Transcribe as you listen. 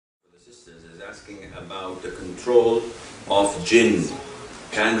asking about the control of jinn.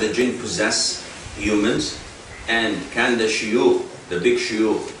 Can the jinn possess humans? And can the shuyukh, the big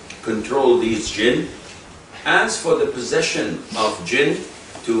shuyukh, control these jinn? As for the possession of jinn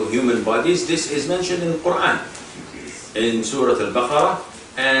to human bodies, this is mentioned in the Quran, in Surah Al-Baqarah,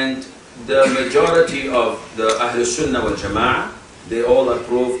 and the majority of the Ahlul Sunnah wal Jama'ah, they all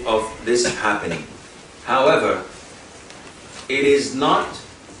approve of this happening. However, it is not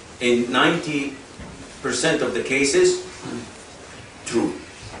in 90% of the cases true.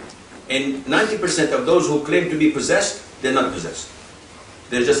 In 90% of those who claim to be possessed, they're not possessed.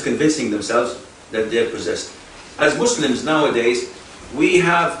 They're just convincing themselves that they're possessed. As Muslims nowadays, we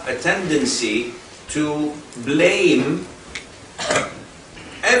have a tendency to blame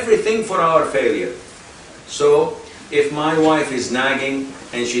everything for our failure. So, if my wife is nagging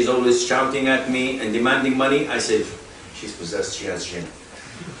and she's always shouting at me and demanding money, I say, she's possessed, she has jinn.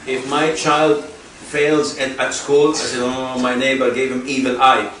 If my child fails at school, I say, oh, my neighbor gave him evil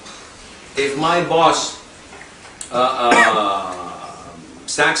eye. If my boss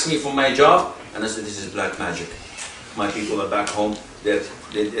sacks me from my job, and I say, this is black magic. My people are back home, they're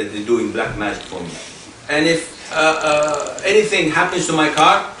doing black magic for me. And if anything happens to my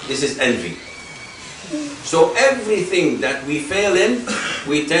car, this is envy. So everything that we fail in,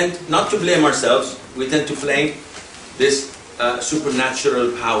 we tend not to blame ourselves, we tend to blame this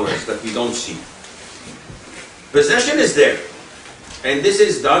supernatural powers that we don't see. Possession is there, and this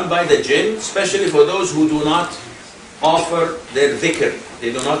is done by the jinn, especially for those who do not offer their dhikr.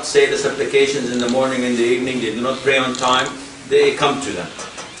 They do not say the supplications in the morning and the evening, they do not pray on time, they come to them.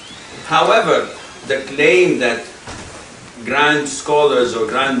 However, the claim that grand scholars or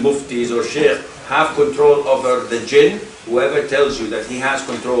grand muftis or sheikh have control over the jinn, whoever tells you that he has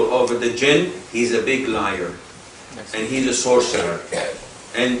control over the jinn, he's a big liar. And he's a sorcerer.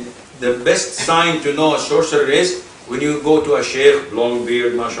 And the best sign to know a sorcerer is when you go to a sheikh, long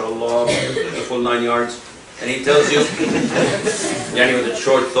beard, mashallah, the full 9 yards, and he tells you, yani with a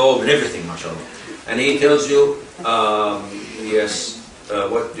short thobe and everything, mashallah. And he tells you, yes,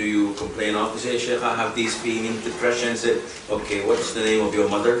 what do you complain of? You say, Sheikh, I have these feelings, depression. Say, okay, what's the name of your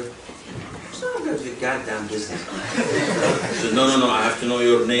mother? It's not good, your goddamn business. He said, no, I have to know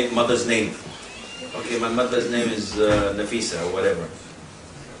your mother's name. Okay, my mother's name is Nafisa or whatever. I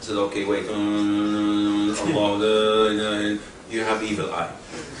said, okay, wait. Allah, you have evil eye.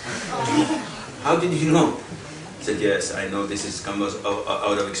 How did you know? I said, yes, I know this is comes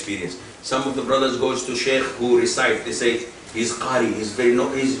out of experience. Some of the brothers goes to sheikh who recite, they say, he's qari, he's very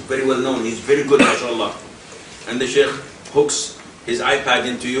well known, he's very good, mashallah. And the sheikh hooks his iPad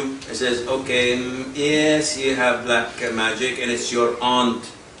into you and says, okay, yes, you have black magic and it's your aunt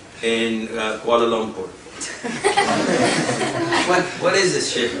in Kuala Lumpur. What is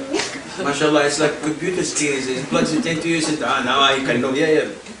this shit? Mashallah, it's like computer skills. It plugs it into you, you say, now I can know. Yeah.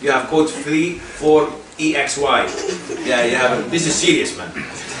 You have code 3 for EXY. Yeah, you have. This is serious, man.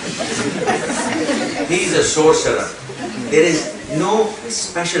 He's a sorcerer. There is no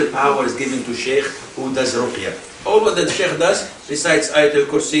special powers given to sheikh who does ruqya. All what the sheikh does, recites Ayat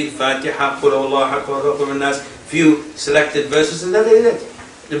al-Kursi, Fatiha, Qul Huwallahu Ahad, Qul Huwallahu Ahad, few selected verses, and that is it.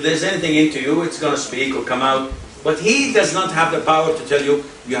 If there's anything into you, it's going to speak or come out. But he does not have the power to tell you,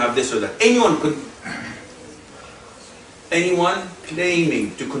 you have this or that. Anyone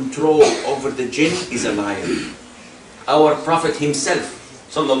claiming to control over the jinn is a liar. Our Prophet himself,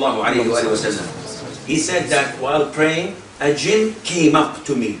 sallallahu alayhi wa sallam, he said that while praying, a jinn came up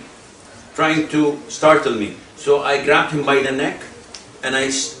to me, trying to startle me. So I grabbed him by the neck, and I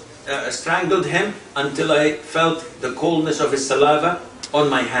strangled him until I felt the coldness of his saliva on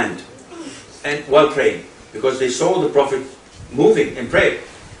my hand, and while praying, because they saw the Prophet moving in prayer.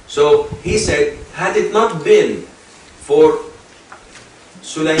 So he said, had it not been for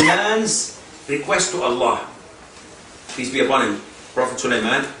Sulaiman's request to Allah, peace be upon him, Prophet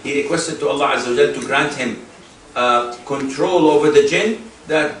Sulaiman, he requested to Allah Azza wa Jal to grant him control over the jinn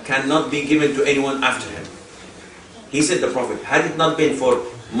that cannot be given to anyone after him. He said, the Prophet, had it not been for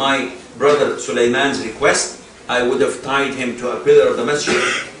my brother Sulaiman's request, I would have tied him to a pillar of the masjid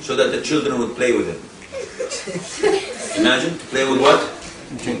so that the children would play with him. Imagine, play with what?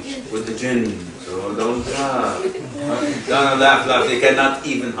 With the jinn. So don't laugh. Don't laugh. They cannot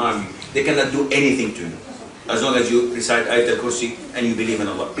even harm you. They cannot do anything to you. As long as you recite Ayat al-Kursi and you believe in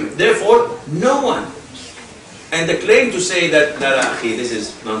Allah. Therefore, no one. And the claim to say that, this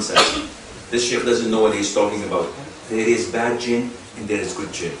is nonsense. This sheikh doesn't know what he's talking about. There is bad jinn and there is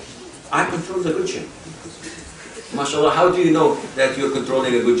good jinn. I control the good jinn. MashaAllah, how do you know that you're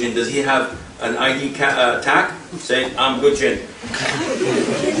controlling a good jinn? Does he have an ID tag saying, I'm good jinn?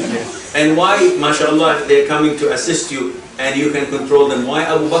 And why, mashallah, they're coming to assist you and you can control them? Why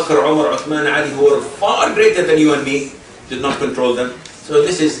Abu Bakr, Umar, Uthman, Ali, who are far greater than you and me, did not control them? So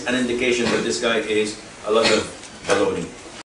this is an indication that this guy is a lot of baloney.